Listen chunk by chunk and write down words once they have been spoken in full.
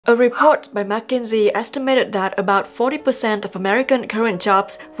A report by McKinsey estimated that about 40% of American current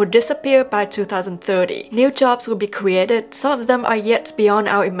jobs would disappear by 2030. New jobs will be created, some of them are yet beyond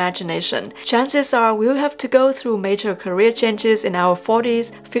our imagination. Chances are we'll have to go through major career changes in our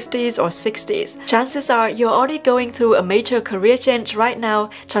 40s, 50s, or 60s. Chances are you're already going through a major career change right now,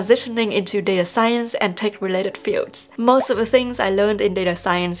 transitioning into data science and tech-related fields. Most of the things I learned in data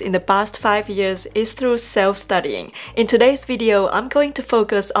science in the past 5 years is through self-studying. In today's video, I'm going to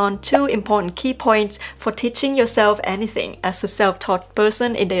focus on 2 important key points for teaching yourself anything as a self-taught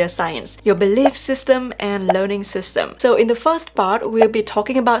person in data science: your belief system and learning system. So in the first part, we'll be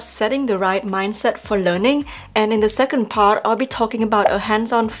talking about setting the right mindset for learning, and in the second part, I'll be talking about a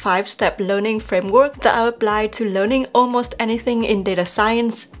hands-on 5-step learning framework that I apply to learning almost anything in data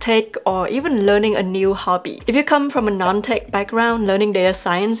science, tech, or even learning a new hobby. If you come from a non-tech background learning data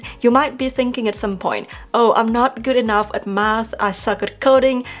science, you might be thinking at some point, oh, I'm not good enough at math, I suck at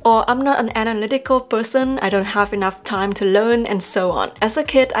coding, or I'm not an analytical person, I don't have enough time to learn, and so on. As a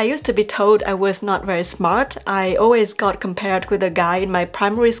kid, I used to be told I was not very smart. I always got compared with a guy in my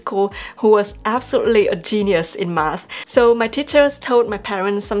primary school who was absolutely a genius in math. So my teachers told my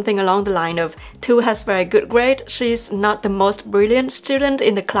parents something along the line of, Tu has very good grade, she's not the most brilliant student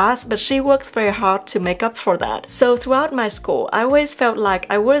in the class, but she works very hard to make up for that. So throughout my school, I always felt like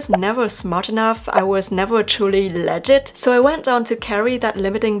I was never smart enough, I was never truly legit. So I went on to carry that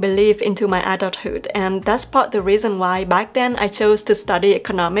limiting belief into my adulthood, and that's part the reason why back then I chose to study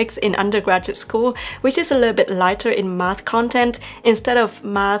economics in undergraduate school, which is a little bit lighter in math content instead of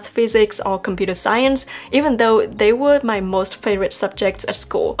math, physics, or computer science, even though they were my most favorite subjects at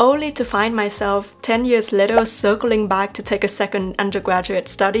school, only to find myself 10 years later circling back to take a second undergraduate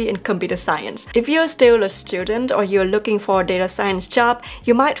study in computer science. If you're still a student or you're looking for a data science job,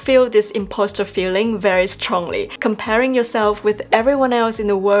 you might feel this imposter feeling very strongly, comparing yourself with everyone else in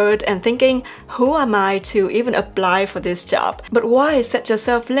the world and thinking, who am I to even apply for this job? But why set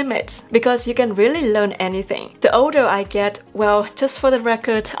yourself limits? Because you can really learn anything. The older I get, well, just for the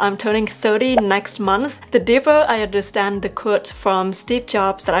record, I'm turning 30 next month, the deeper I understand the quote from Steve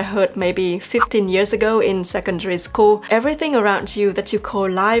Jobs that I heard maybe 15 years ago in secondary school. Everything around you that you call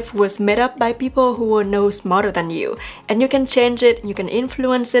life was made up by people who were no smarter than you. And you can change it, you can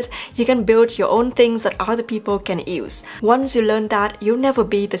influence it, you can build your own things that other people can use. Once you learn that, you'll never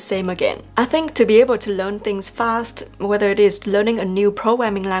be the same again. I think to be able to learn things fast, whether it is learning a new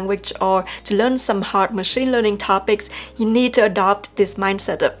programming language or to learn some hard machine learning topics, you need to adopt this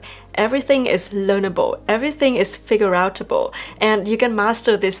mindset of everything is learnable, everything is figure-outable, and you can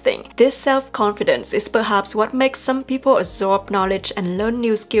master this thing. This self-confidence is perhaps what makes some people absorb knowledge and learn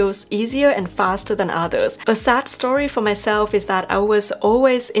new skills easier and faster than others. A sad story for myself is that I was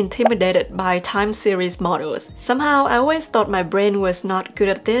always intimidated by time series models. Somehow I always thought my brain was not good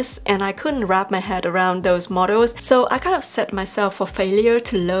at this and I couldn't wrap my head around those models, so I kind of set myself for failure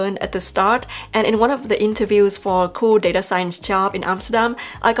to learn at the start. And in one of the interviews for a cool data science job in Amsterdam,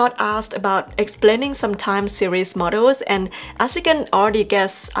 I got asked about explaining some time series models, and as you can already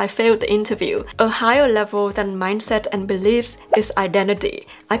guess, I failed the interview. A higher level than mindset and beliefs is identity.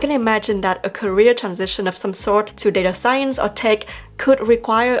 I can imagine that a career transition of some sort to data science or tech could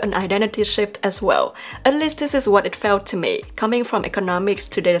require an identity shift as well. At least this is what it felt to me. Coming from economics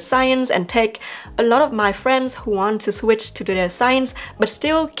to data science and tech, a lot of my friends who want to switch to data science but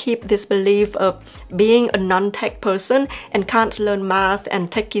still keep this belief of being a non-tech person and can't learn math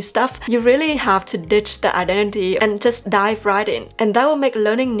and techie stuff, you really have to ditch the identity and just dive right in. And that will make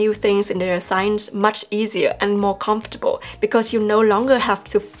learning new things in data science much easier and more comfortable because you no longer have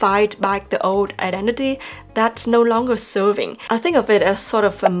to fight back the old identity that's no longer serving. I think of it as sort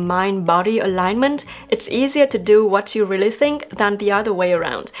of a mind-body alignment. It's easier to do what you really think than the other way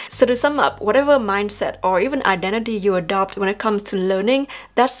around. So to sum up, whatever mindset or even identity you adopt when it comes to learning,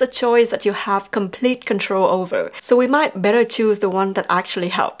 that's a choice that you have complete control over. So we might better choose the one that actually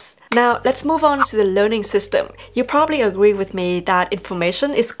helps. Now, let's move on to the learning system. You probably agree with me that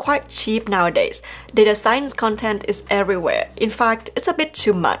information is quite cheap nowadays. Data science content is everywhere. In fact, it's a bit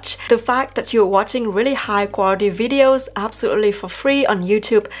too much. The fact that you're watching really high quality videos absolutely for free on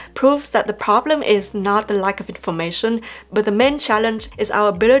YouTube proves that the problem is not the lack of information, but the main challenge is our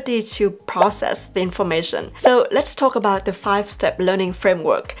ability to process the information. So let's talk about the 5-step learning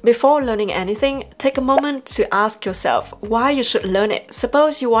framework. Before learning anything, take a moment to ask yourself why you should learn it.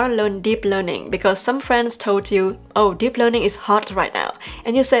 Suppose you want to learn deep learning because some friends told you, oh, deep learning is hot right now.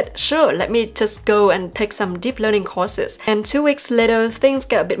 And you said, sure, let me just go and take some deep learning courses. And 2 weeks later, things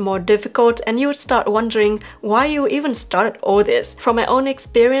get a bit more difficult and you would start wondering why you even started all this. From my own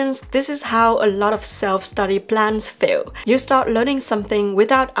experience, this is how a lot of self-study plans fail. You start learning something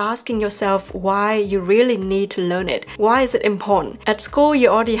without asking yourself why you really need to learn it. Why is it important? At school, you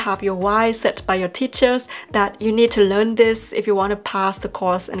already have your why set by your teachers that you need to learn this if you want to pass the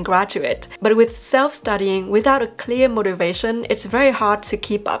course and graduate. But with self-studying, without a clear motivation, it's very hard to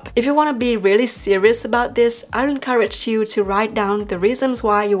keep up. If you want to be really serious about this, I encourage you to write down the reasons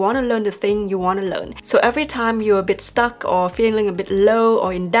why you want to learn the thing you want to learn. So every time you're a bit stuck or feeling a bit low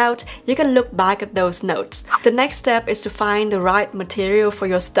or in doubt, you can look back at those notes. The next step is to find the right material for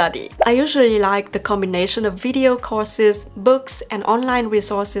your study. I usually like the combination of video courses, books, and online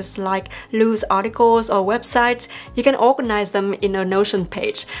resources like loose articles or websites. You can organize them in a Notion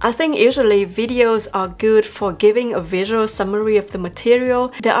page. I think usually videos are good for giving a visual summary of the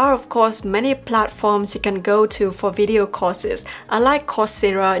material. There are of course many platforms you can go to for video courses. I like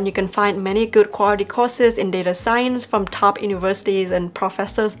Coursera, and you can find many good quality courses in data science from top universities and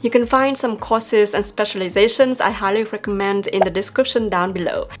professors. You can find some courses and specializations I highly recommend in the description down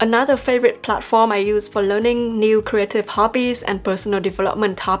below. Another favorite platform I use for learning new creative hobbies and personal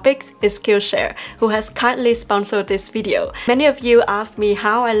development topics is Coursera, who has kindly sponsored this video. Many of you asked me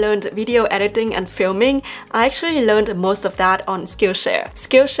how I learned video editing and filming. I actually learned most of that on Skillshare.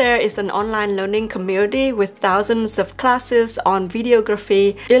 Skillshare is an online learning community with thousands of classes on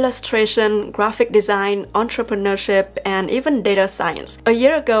videography, illustration, graphic design, entrepreneurship, and even data science. A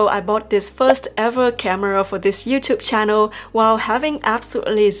year ago, I bought this first ever camera for this YouTube channel while having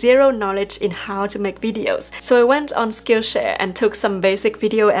absolutely zero knowledge in how to make videos. So I went on Skillshare and took some basic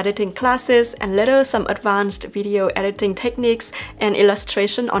video editing classes and later some advanced video editing techniques and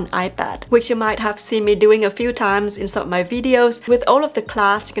illustration on iPad, which you might have seen me doing a few times in some of my videos. With all of the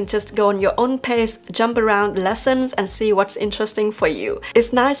class, you can just go on your own pace, jump around lessons, and see what's interesting for you.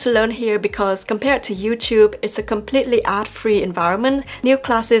 It's nice to learn here because compared to YouTube, it's a completely ad-free environment. New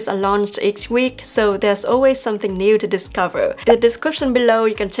classes are launched each week, so there's always something new to discover. In the description below,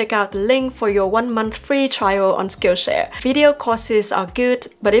 you can check out the link for your 1-month free trial on Skillshare. Video courses are good,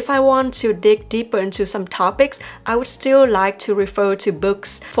 but if I want to dig deeper into some topics, I would still like to refer to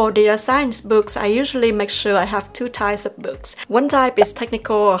books. For data science books, I usually make sure I have 2 types of books. One type is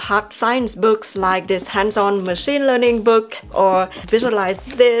technical or hard science books like this hands-on machine learning book, or visualize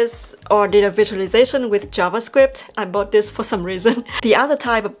this, or data visualization with JavaScript. I bought this for some reason. The other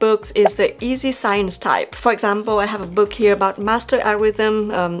type of books is the easy science type. For example, I have a book here about master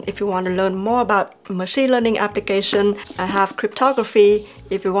algorithm. If you want to learn more about machine learning application. I have cryptography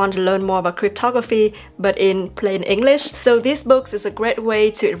if you want to learn more about cryptography, but in plain English. So these books is a great way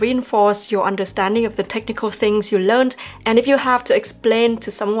to reinforce your understanding of the technical things you learned, and if you have to explain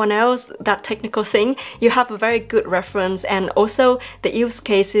to someone else that technical thing, you have a very good reference and also the use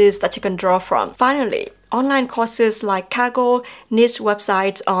cases that you can draw from. Finally, online courses like Kaggle, niche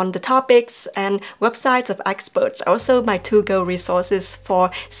websites on the topics, and websites of experts are also my to-go resources for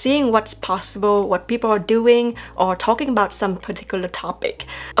seeing what's possible, what people are doing, or talking about some particular topic.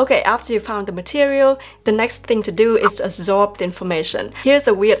 Okay, after you found the material, the next thing to do is to absorb the information. Here's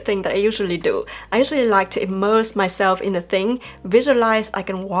the weird thing that I usually do. I usually like to immerse myself in the thing, visualize I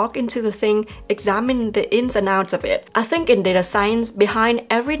can walk into the thing, examine the ins and outs of it. I think in data science, behind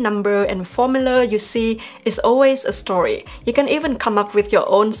every number and formula you see is always a story. You can even come up with your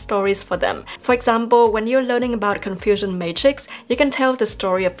own stories for them. For example, when you're learning about confusion matrix, you can tell the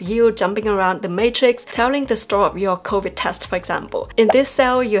story of you jumping around the matrix, telling the story of your COVID test, for example. In this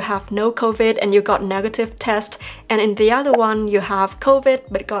cell, you have no COVID and you got negative test, and in the other one, you have COVID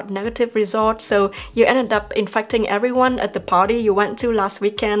but got negative result, so you ended up infecting everyone at the party you went to last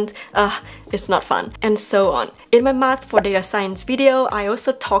weekend. It's not fun, and so on. In my Math for Data Science video, I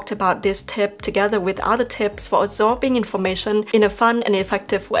also talked about this tip together with other tips for absorbing information in a fun and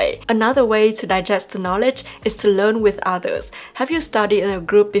effective way. Another way to digest the knowledge is to learn with others. Have you studied in a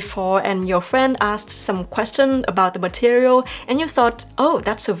group before and your friend asked some question about the material and you thought, oh,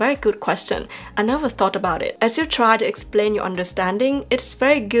 that's a very good question. I never thought about it. As you try to explain your understanding, it's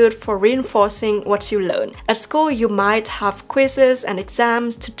very good for reinforcing what you learn. At school, you might have quizzes and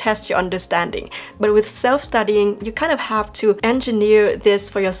exams to test your understanding, but with self-studying, studying, you kind of have to engineer this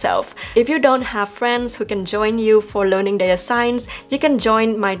for yourself. If you don't have friends who can join you for learning data science, you can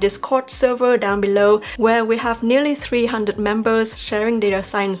join my Discord server down below, where we have nearly 300 members sharing data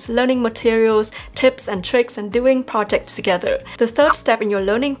science learning materials, tips and tricks, and doing projects together. The third step in your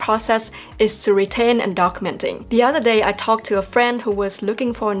learning process is to retain and documenting. The other day, I talked to a friend who was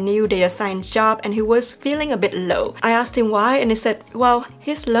looking for a new data science job and he was feeling a bit low. I asked him why, and he said, well,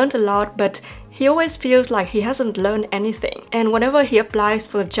 he's learned a lot, but he always feels like he hasn't learned anything. And whenever he applies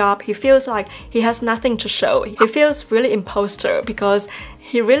for a job, he feels like he has nothing to show. He feels really imposter because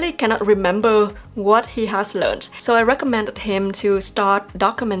he really cannot remember what he has learned. So I recommended him to start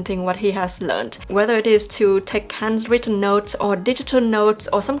documenting what he has learned, whether it is to take handwritten notes or digital notes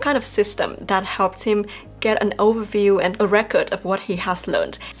or some kind of system that helps him get an overview and a record of what he has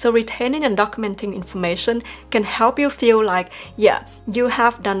learned. So retaining and documenting information can help you feel like, yeah, you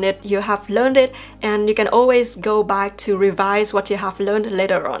have done it, you have learned it, and you can always go back to revise what you have learned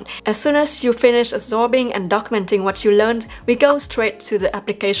later on. As soon as you finish absorbing and documenting what you learned, we go straight to the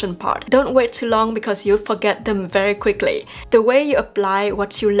application part. Don't wait too long because you'll forget them very quickly. The way you apply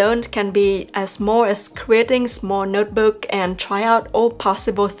what you learned can be as small as creating a small notebook and try out all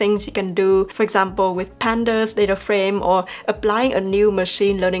possible things you can do, for example with pandas data frame or applying a new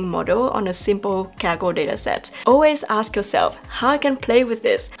machine learning model on a simple Kaggle dataset. Always ask yourself how I can play with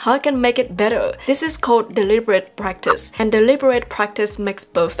this, how I can make it better. This is called deliberate practice, and deliberate practice makes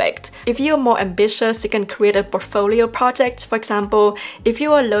perfect. If you're more ambitious, you can create a portfolio project. For example, if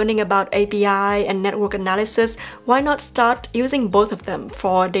you are learning about API and network analysis, why not start using both of them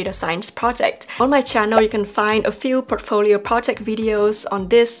for a data science project? On my channel, you can find a few portfolio project videos on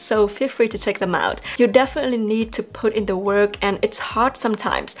this, so feel free to check them out. You definitely need to put in the work, and it's hard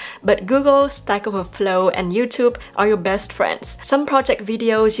sometimes, but Google, Stack Overflow, and YouTube are your best friends. Some project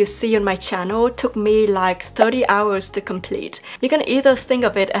videos you see on my channel took me like 30 hours to complete. You can either think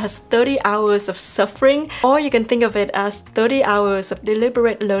of it as 30 hours of suffering, or you can think of it as 30 hours of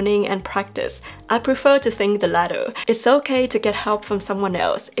deliberate learning and practice. I prefer to think the latter. It's okay to get help from someone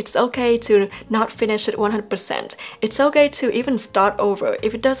else. It's okay to not finish it 100%. It's okay to even start over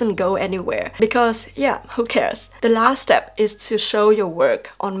if it doesn't go anywhere, because yeah, who cares? The last step is to show your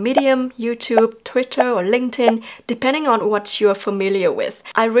work on Medium, YouTube, Twitter, or LinkedIn, depending on what you're familiar with.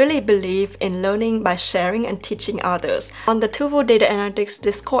 I really believe in learning by sharing and teaching others. On the Tuvo Data Analytics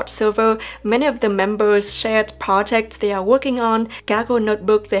Discord server, many of the members shared projects they are working on, Kaggle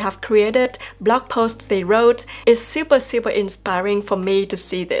notebooks they have created, blog posts they wrote. It's super inspiring for me to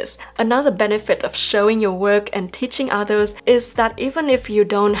see this. Another benefit of showing your work and teaching others is that even if you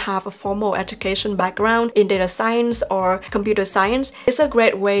don't have a formal education background in data science or computer science, it's a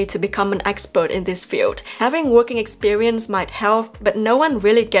great way to become an expert in this field. Having working experience might help, but no one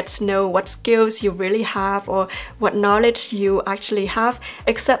really gets to know what skills you really have or what knowledge you actually have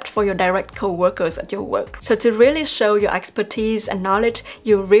except for your direct co-workers at your work. So to really show your expertise and knowledge,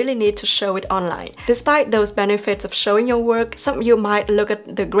 you really need to show it online. Despite those benefits of showing your work, some of you might look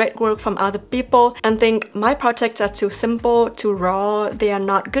at the great work from other people and think, my projects are too simple, too raw, they are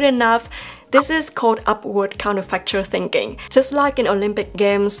not good enough. This is called upward counterfactual thinking. Just like in Olympic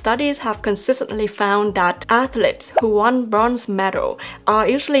Games, studies have consistently found that athletes who won bronze medal are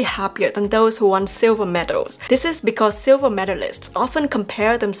usually happier than those who won silver medals. This is because silver medalists often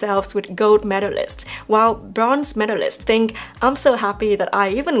compare themselves with gold medalists, while bronze medalists think, I'm so happy that I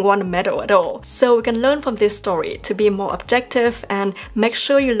even won a medal at all. So we can learn from this story to be more objective and make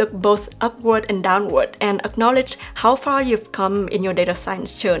sure you look both upward and downward and acknowledge how far you've come in your data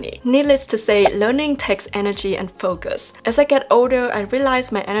science journey. Needless to say, learning takes energy and focus. As I get older, I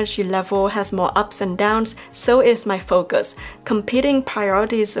realize my energy level has more ups and downs, so is my focus. Competing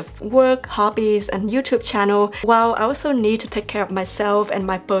priorities of work, hobbies, and YouTube channel, while I also need to take care of myself and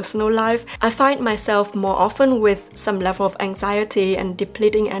my personal life, I find myself more often with some level of anxiety and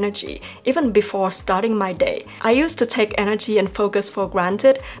depleting energy, even before starting my day. I used to take energy and focus for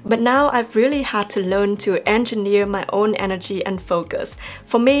granted, but now I've really had to learn to engineer my own energy and focus.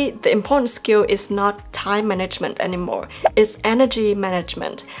 For me, the important skill is not time management anymore, it's energy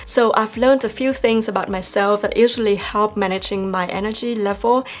management. So I've learned a few things about myself that usually help managing my energy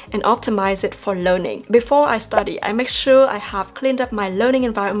level and optimize it for learning. Before I study, I make sure I have cleaned up my learning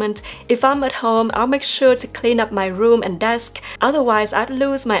environment. If I'm at home, I'll make sure to clean up my room and desk. Otherwise, I'd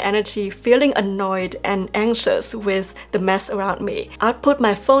lose my energy feeling annoyed and anxious with the mess around me. I'd put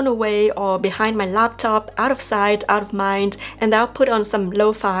my phone away or behind my laptop, out of sight, out of mind, and I'll put on some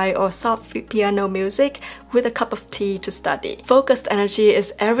lo-fi or soft of piano music with a cup of tea to study. Focused energy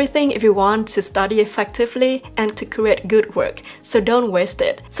is everything if you want to study effectively and to create good work, so don't waste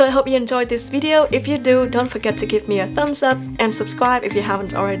it. So I hope you enjoyed this video. If you do, don't forget to give me a thumbs up and subscribe if you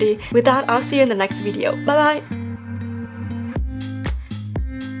haven't already. With that, I'll see you in the next video. Bye bye!